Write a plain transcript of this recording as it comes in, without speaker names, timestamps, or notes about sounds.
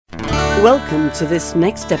Welcome to this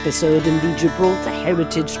next episode in the Gibraltar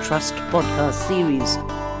Heritage Trust podcast series.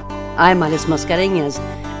 I'm Alice Mascarenhas,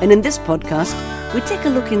 and in this podcast, we take a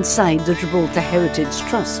look inside the Gibraltar Heritage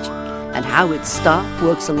Trust and how its staff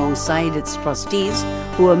works alongside its trustees,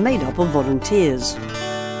 who are made up of volunteers.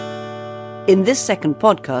 In this second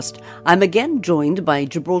podcast, I'm again joined by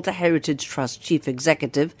Gibraltar Heritage Trust Chief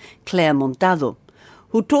Executive Claire Montado,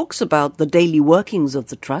 who talks about the daily workings of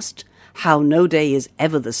the trust, how no day is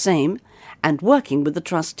ever the same, and working with the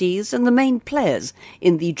trustees and the main players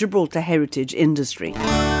in the Gibraltar heritage industry.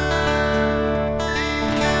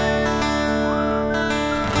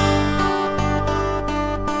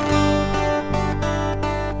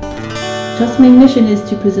 Trust's main mission is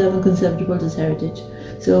to preserve and conserve Gibraltar's heritage.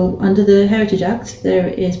 So under the Heritage Act, there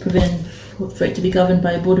is provision for it to be governed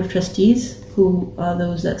by a board of trustees, who are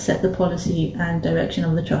those that set the policy and direction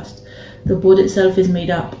of the trust. The board itself is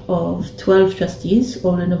made up of 12 trustees,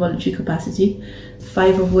 all in a voluntary capacity,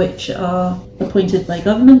 5 of which are appointed by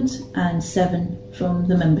government and 7 from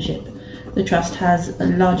the membership. The trust has a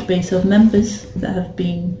large base of members that have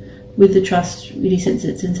been with the trust really since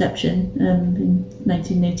its inception in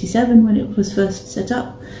 1987 when it was first set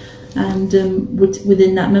up. And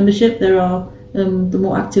within that membership there are the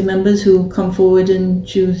more active members who come forward and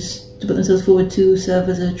choose to put themselves forward to serve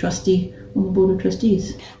as a trustee on the board of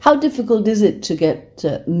trustees. How difficult is it to get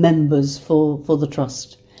members for the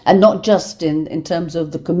trust? And not just in terms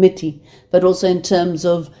of the committee, but also in terms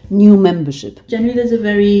of new membership? Generally there's a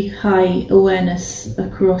very high awareness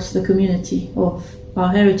across the community of our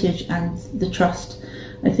heritage and the trust.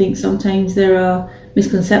 I think sometimes there are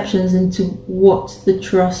misconceptions into what the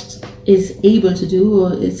trust is able to do,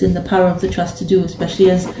 or it's in the power of the trust to do,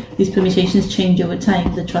 especially as these permutations change over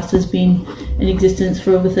time. The trust has been in existence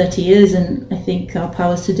for over 30 years, and I think our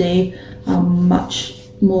powers today are much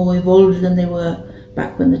more evolved than they were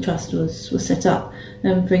back when the trust was set up.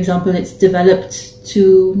 For example, it's developed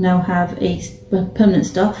to now have a permanent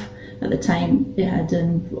staff. At the time it had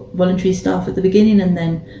voluntary staff at the beginning, and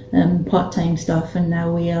then part-time staff, and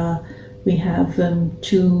now we have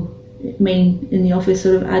 2 main in the office,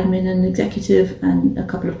 sort of admin and executive, and a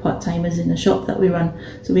couple of part-timers in the shop that we run.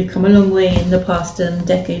 So we've come a long way in the past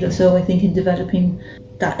decade or so, I think, in developing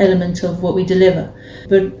that element of what we deliver.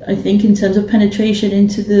 But I think in terms of penetration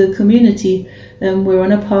into the community, we're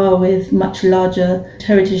on a par with much larger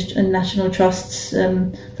heritage and national trusts.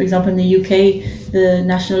 For example, in the UK, the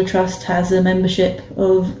National Trust has a membership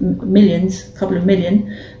of millions, a couple of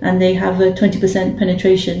million, and they have a 20%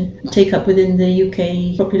 penetration take-up within the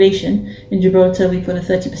UK population. In Gibraltar, we've got a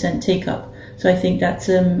 30% take-up. So I think that's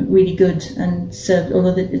really good, and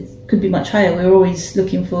although it could be much higher, we're always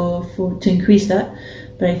looking for to increase that.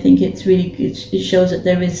 But I think it's really it shows that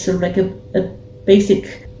there is sort of like a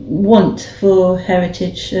basic want for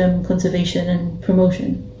heritage conservation and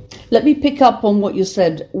promotion. Let me pick up on what you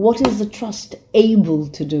said. What is the trust able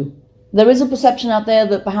to do? There is a perception out there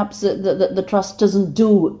that perhaps the trust doesn't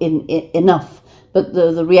do enough, but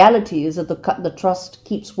the reality is that the trust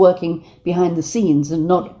keeps working behind the scenes, and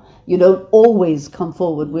you don't always come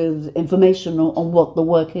forward with information on what the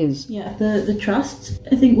work is. Yeah, the trust,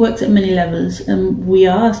 I think, works at many levels. We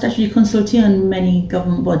are a statutory consultee on many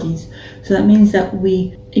government bodies, so that means that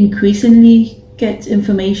we increasingly get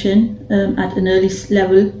information at an early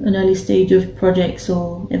level, an early stage of projects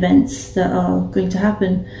or events that are going to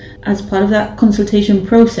happen. As part of that consultation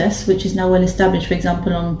process, which is now well established, for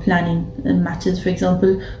example, on planning matters, for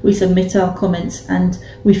example, we submit our comments, and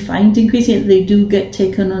we find increasingly that they do get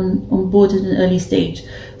taken on board at an early stage.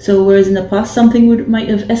 So whereas in the past something might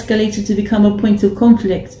have escalated to become a point of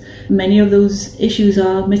conflict, many of those issues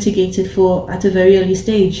are mitigated for at a very early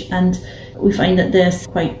stage, and we find that they're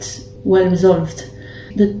quite well resolved.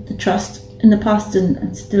 The trust in the past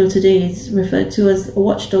and still today is referred to as a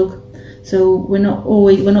watchdog. So we're not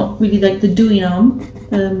really like the doing arm,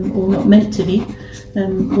 or not meant to be.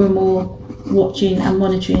 We're more watching and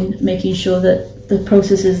monitoring, making sure that the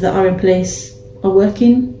processes that are in place are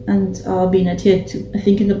working and are being adhered to. I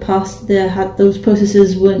think in the past those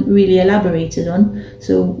processes weren't really elaborated on.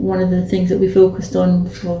 So one of the things that we focused on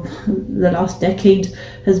for the last decade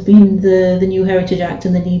has been the new Heritage Act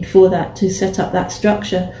and the need for that, to set up that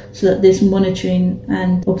structure so that this monitoring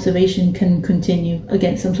and observation can continue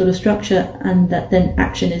against some sort of structure, and that then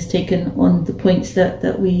action is taken on the points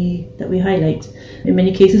that we highlight. In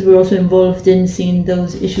many cases we're also involved in seeing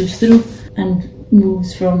those issues through, and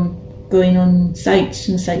moves from going on sites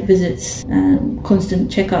and site visits,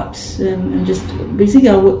 constant checkups, and just basically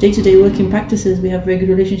our day-to-day working practices. We have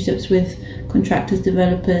regular relationships with contractors,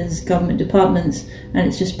 developers, government departments, and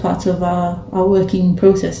it's just part of our working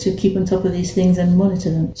process to keep on top of these things and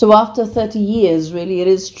monitor them. So after 30 years, really, it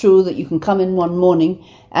is true that you can come in one morning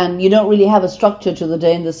and you don't really have a structure to the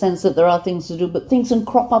day in the sense that there are things to do, but things can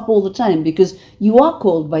crop up all the time because you are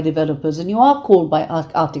called by developers and you are called by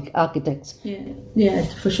architects. Yeah,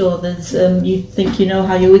 for sure. There's you think you know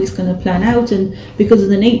how your week's going to plan out, and because of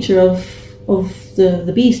the nature of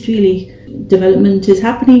the beast, really, development is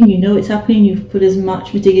happening. You know it's happening. You've put as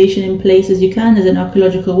much mitigation in place as you can. There's an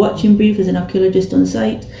archaeological watching brief. There's an archaeologist on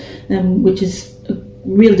site, which is a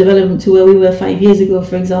real development to where we were 5 years ago,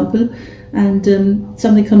 for example. And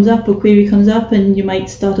something comes up, a query comes up, and you might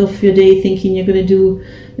start off your day thinking you're going to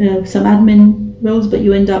do some admin roles, but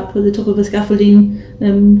you end up at the top of a scaffolding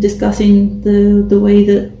discussing the way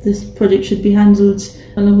that this project should be handled,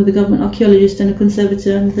 along with the government archaeologist and a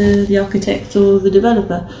conservator and the architect or the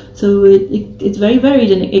developer. So it's very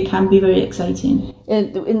varied, and it can be very exciting.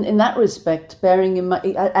 In that respect, bearing in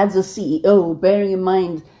mind, as a CEO, bearing in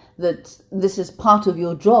mind that this is part of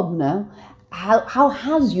your job now, how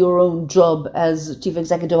has your own job as Chief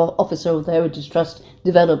Executive Officer of the Heritage Trust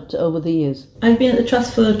developed over the years? I've been at the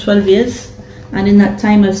Trust for 12 years, and in that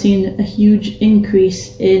time I've seen a huge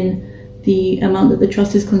increase in the amount that the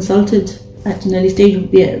Trust is consulted at an early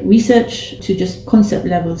stage, be it research to just concept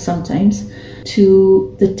level sometimes,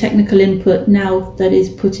 to the technical input now that is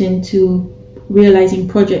put into realising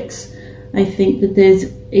projects. I think that there's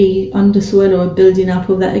a underswell or a building up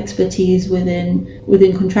of that expertise within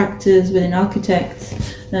contractors, within architects,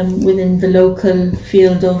 within the local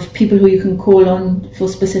field of people who you can call on for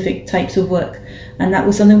specific types of work. And that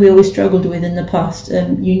was something we always struggled with in the past.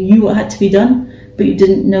 You knew what had to be done, but you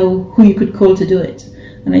didn't know who you could call to do it.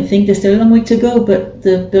 And I think there's still a long way to go, but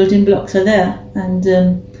the building blocks are there, and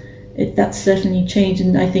that's certainly changed.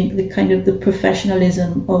 And I think the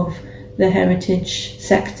professionalism of the heritage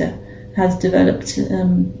sector has developed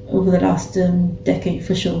over the last decade,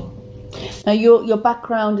 for sure. Now, your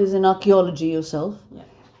background is in archaeology yourself, yeah.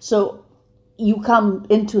 So you come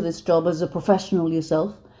into this job as a professional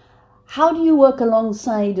yourself. How do you work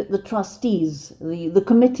alongside the trustees, the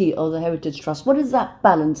committee of the Heritage Trust? What is that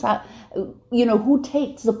balance? Who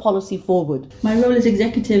takes the policy forward? My role as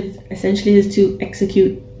executive essentially is to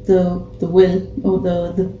execute the will or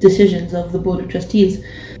the decisions of the Board of Trustees.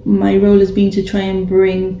 My role has been to try and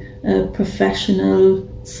bring a professional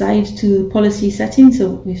side to policy setting. So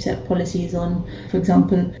we've set policies on, for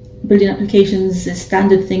example, building applications,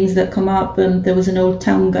 standard things that come up. There was an old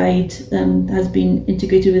town guide has been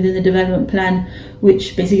integrated within the development plan,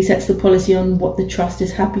 which basically sets the policy on what the trust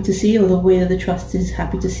is happy to see, or the way that the trust is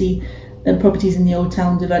happy to see properties in the old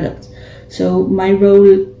town developed. So my role,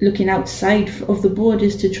 looking outside of the board,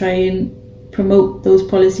 is to try and promote those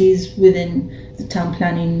policies within the town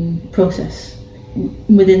planning process.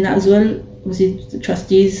 Within that as well, obviously the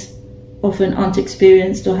trustees often aren't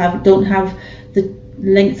experienced or don't have the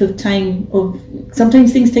length of time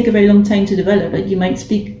sometimes things take a very long time to develop. Like you might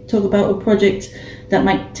talk about a project that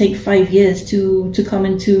might take 5 years to come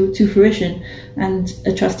into fruition, and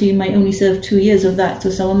a trustee might only serve 2 years of that. So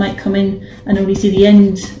someone might come in and only see the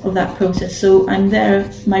end of that process. So I'm there,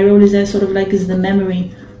 my role is there sort of like as the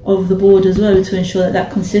memory of the board as well, to ensure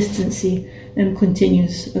that consistency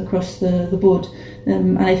continues across the board.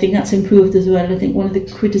 And I think that's improved as well. I think one of the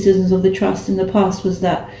criticisms of the trust in the past was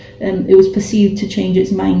that it was perceived to change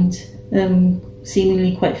its mind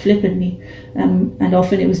seemingly quite flippantly, and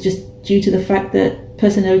often it was just due to the fact that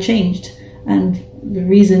personnel changed, and the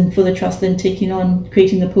reason for the trust then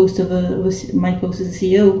creating the post of my post as a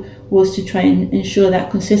CEO was to try and ensure that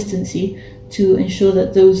consistency, to ensure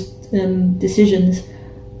that those decisions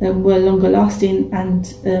were longer lasting,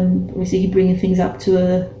 and obviously bringing things up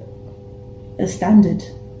to a standard.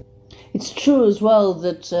 It's true as well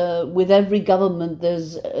that with every government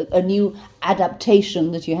there's a new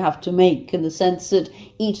adaptation that you have to make, in the sense that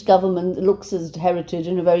each government looks at heritage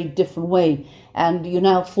in a very different way, and you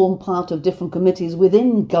now form part of different committees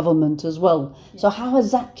within government as well. So how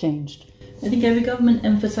has that changed? I think every government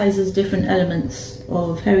emphasises different elements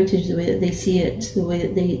of heritage, the way that they see it, the way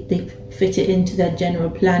that they fit it into their general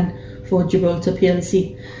plan for Gibraltar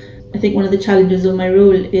PLC. I think one of the challenges of my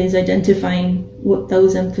role is identifying what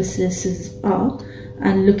those emphases are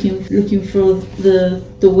and looking for the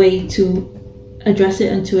way to address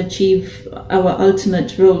it and to achieve our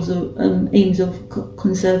ultimate roles or aims of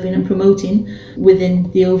conserving and promoting within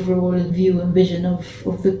the overall view and vision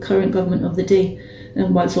of the current government of the day,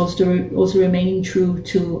 and whilst also remaining true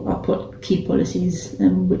to our key policies,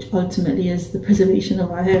 which ultimately is the preservation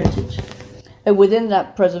of our heritage. Within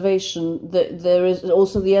that preservation, there is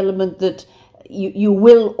also the element that you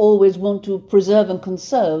will always want to preserve and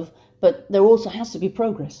conserve, but there also has to be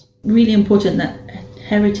progress. Really important that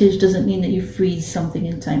heritage doesn't mean that you freeze something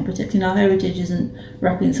in time. Protecting our heritage isn't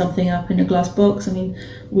wrapping something up in a glass box. I mean,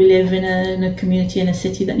 we live in a community, in a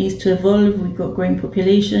city that needs to evolve. We've got growing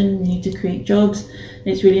population, we need to create jobs. And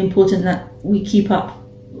it's really important that we keep up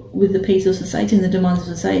with the pace of society and the demands of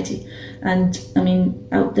society. And I mean,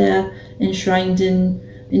 out there, enshrined in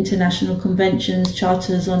international conventions,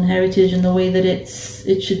 charters on heritage, and the way that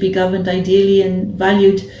it should be governed ideally and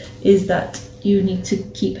valued is that you need to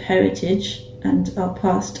keep heritage and our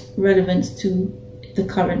past relevant to the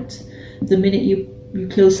current. The minute you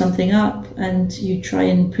close something up and you try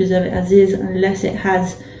and preserve it as is, unless it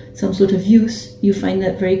has some sort of use, you find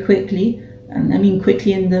that very quickly, and I mean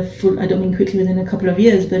quickly I don't mean quickly within a couple of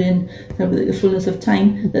years, but in the fullness of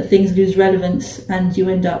time, that things lose relevance and you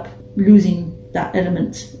end up losing that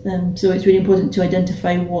element. So it's really important to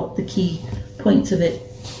identify what the key points of it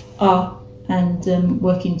are and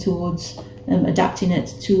working towards adapting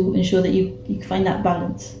it to ensure that you find that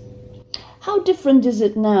balance. How different is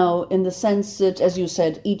it now in the sense that, as you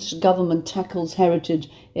said, each government tackles heritage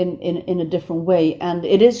in a different way? And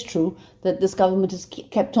it is true that this government has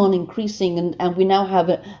kept on increasing and we now have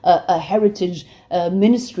a heritage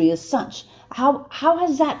ministry as such. How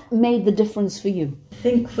has that made the difference for you? I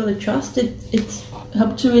think for the Trust, it's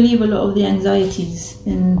helped to relieve a lot of the anxieties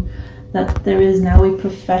in that there is now a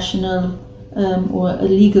professional or a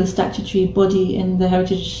legal statutory body in the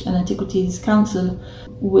Heritage and Antiquities Council,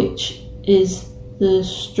 which is the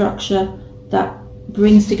structure that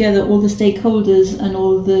brings together all the stakeholders and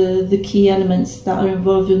all the key elements that are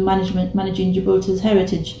involved in managing Gibraltar's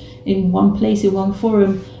heritage in one place, in one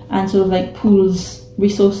forum, and sort of like pools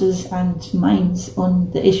resources and minds on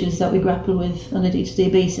the issues that we grapple with on a day-to-day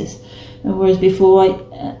basis. And whereas before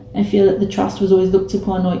I feel that the Trust was always looked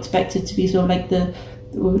upon or expected to be sort of like the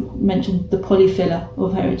polyfiller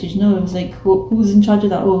of heritage. No, it was like, who's in charge of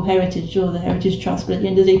that? Oh, heritage, or the Heritage Trust. But at the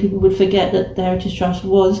end of the day, people would forget that the Heritage Trust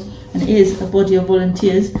was and is a body of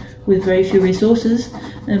volunteers with very few resources.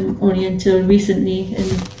 Only until recently,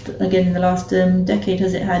 and again in the last decade,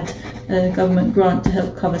 has it had a government grant to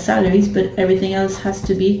help cover salaries, but everything else has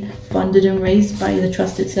to be funded and raised by the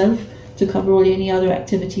Trust itself to cover all any other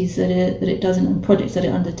activities that it does and projects that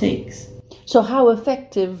it undertakes. So how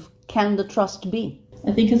effective can the Trust be?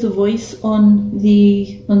 I think as a voice on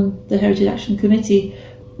the Heritage Action Committee,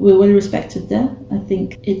 we're well respected there. I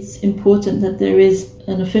think it's important that there is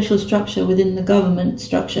an official structure within the government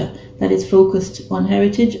structure that is focused on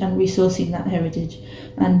heritage and resourcing that heritage.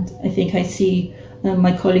 And I think I see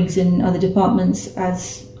my colleagues in other departments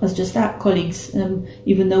as just that, colleagues.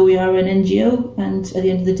 Even though we are an NGO and at the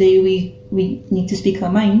end of the day we need to speak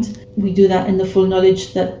our mind, we do that in the full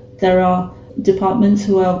knowledge that there are departments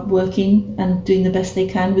who are working and doing the best they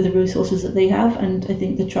can with the resources that they have, and I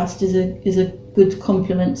think the Trust is a good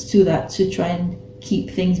complement to that, to try and keep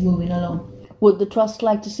things moving along. Would the Trust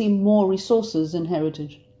like to see more resources in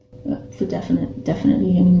heritage? For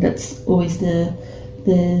definitely. I mean, that's always the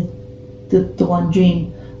one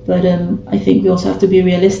dream. But I think we also have to be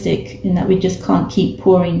realistic in that we just can't keep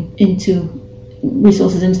pouring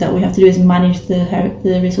resources into that. What we have to do is manage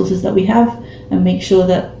the resources that we have and make sure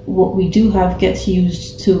that what we do have gets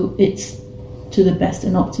used to the best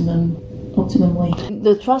and optimum way.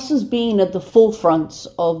 The Trust has been at the forefront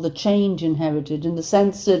of the change in heritage, in the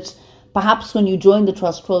sense that perhaps when you joined the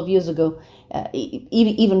Trust 12 years ago,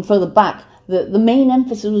 even further back, the main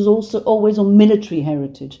emphasis was also always on military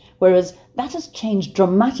heritage, whereas that has changed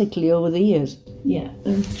dramatically over the years. Yeah,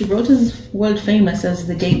 Gibraltar is world famous as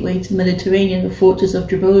the gateway to the Mediterranean, the fortress of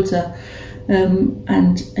Gibraltar,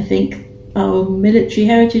 and I think our military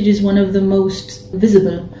heritage is one of the most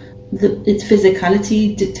visible. Its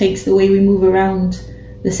physicality dictates the way we move around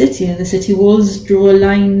the city. The city walls draw a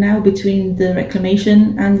line now between the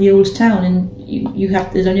reclamation and the old town, and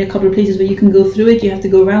there's only a couple of places where you can go through it. You have to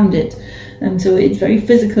go around it. So it's very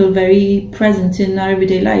physical, very present in our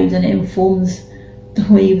everyday lives, and it informs the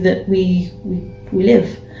way that we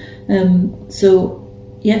live. So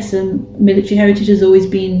yes, military heritage has always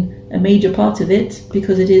been a major part of it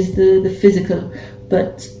because it is the physical,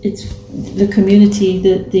 but it's the community,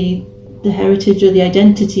 the heritage or the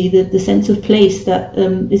identity, the sense of place that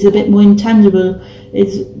is a bit more intangible.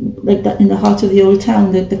 It's like that in the heart of the old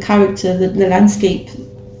town, the character, the landscape,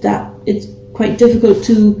 that it's quite difficult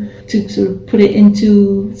to sort of put it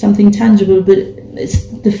into something tangible, but it's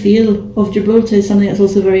the feel of Gibraltar is something that's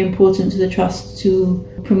also very important to the Trust to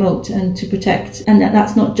promote and to protect. And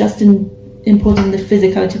that's not just in important in the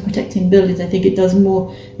physicality of protecting buildings. I think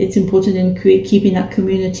it's important in keeping that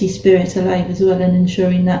community spirit alive as well, and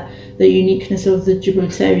ensuring that the uniqueness of the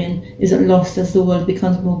Gibraltarian isn't lost as the world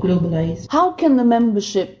becomes more globalised. How can the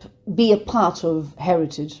membership be a part of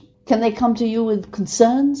Heritage? Can they come to you with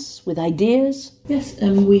concerns, with ideas? Yes,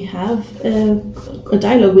 we have a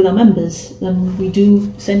dialogue with our members. We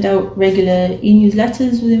do send out regular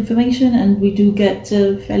e-newsletters with information, and we do get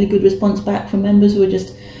a fairly good response back from members who are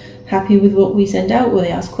just happy with what we send out, or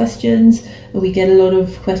they ask questions. We get a lot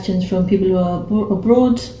of questions from people who are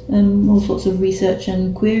abroad, all sorts of research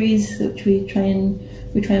and queries which we try and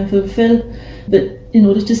fulfill. But in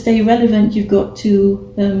order to stay relevant, you've got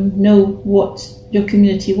to know what your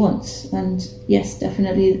community wants. And yes,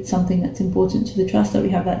 definitely it's something that's important to the Trust, that we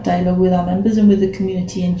have that dialogue with our members and with the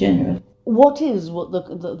community in general. What is what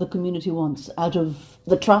the community wants out of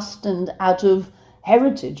the Trust and out of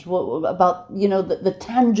Heritage? What about, the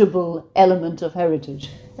tangible element of Heritage?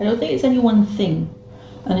 I don't think it's any one thing,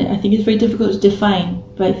 and I think it's very difficult to define,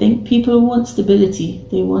 but I think people want stability.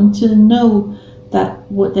 They want to know that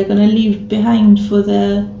what they're going to leave behind for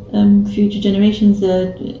their future generations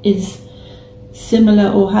is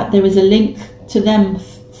similar, or there is a link to them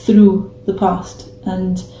through the past.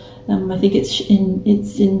 And I think it's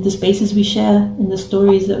in the spaces we share, in the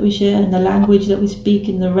stories that we share, in the language that we speak,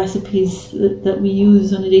 in the recipes that we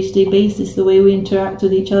use on a day-to-day basis, the way we interact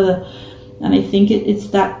with each other. And I think it's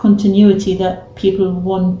that continuity that people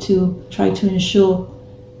want to try to ensure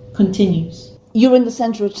continues. You're in the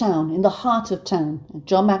centre of town, in the heart of town, at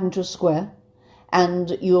John McIntosh Square,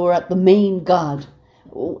 and you're at the main guard.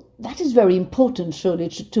 That is very important, surely,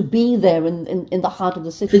 to be there in the heart of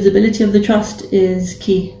the city. Visibility of the Trust is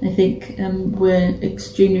key. I think we're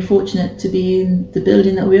extremely fortunate to be in the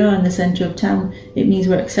building that we are in the centre of town. It means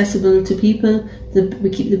we're accessible to people. We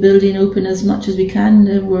keep the building open as much as we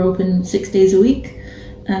can. We're open 6 days a week,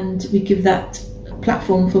 and we give that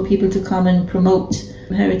platform for people to come and promote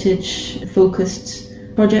heritage-focused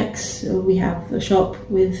projects. We have a shop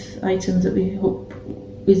with items that we hope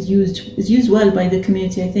is used well by the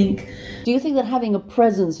community, I think. Do you think that having a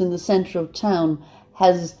presence in the centre of town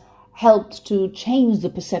has helped to change the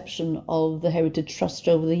perception of the Heritage Trust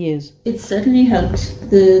over the years? It certainly helped.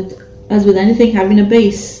 As with anything, having a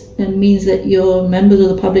base means that your members or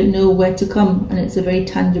the public know where to come, and it's a very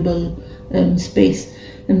tangible space.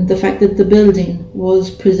 And the fact that the building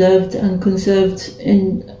was preserved and conserved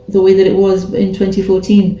in the way that it was in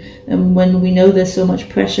 2014, when we know there's so much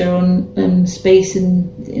pressure on space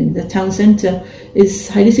in the town centre, is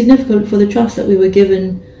highly significant for the Trust that we were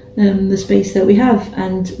given the space that we have,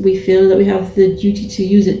 and we feel that we have the duty to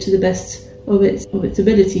use it to the best of its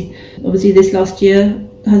ability. Obviously this last year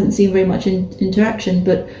hasn't seen very much interaction,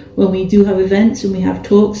 but when we do have events, when we have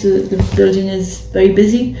talks, the building is very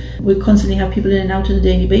busy. We constantly have people in and out on a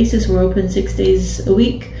daily basis. We're open 6 days a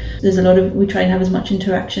week. We try and have as much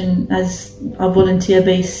interaction as our volunteer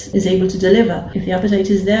base is able to deliver. If the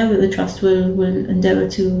appetite is there, the Trust will endeavour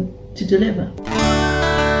to deliver.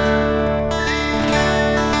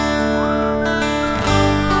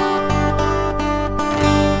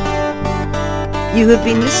 You have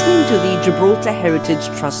been listening to the Gibraltar Heritage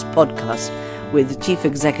Trust podcast with Chief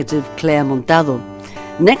Executive Claire Montado.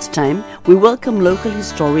 Next time, we welcome local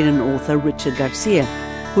historian and author Richard Garcia,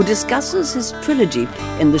 who discusses his trilogy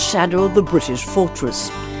In the Shadow of the British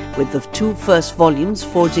Fortress, with the 2 first volumes,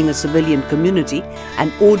 Forging a Civilian Community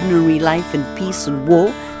and Ordinary Life in Peace and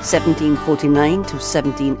War, 1749 to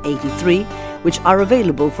 1783, which are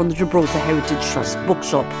available from the Gibraltar Heritage Trust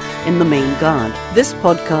bookshop in the main guard. This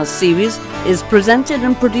podcast series is presented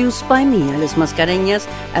and produced by me, Alice Mascarenhas,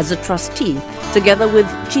 as a trustee, together with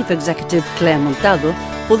Chief Executive Claire Montado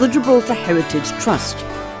for the Gibraltar Heritage Trust.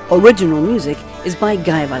 Original music is by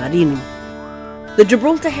Guy Valladino. The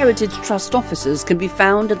Gibraltar Heritage Trust offices can be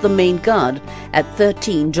found at the main guard at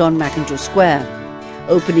 13 John McIntosh Square.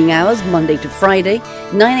 Opening hours Monday to Friday,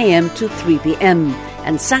 9 a.m. to 3 p.m.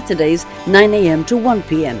 and Saturdays 9 a.m. to 1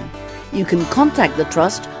 p.m. You can contact the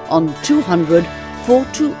Trust on 200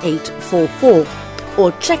 428 44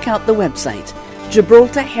 or check out the website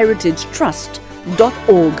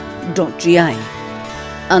gibraltarheritagetrust.org.gi.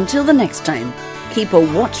 Until the next time, keep a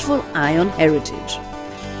watchful eye on heritage.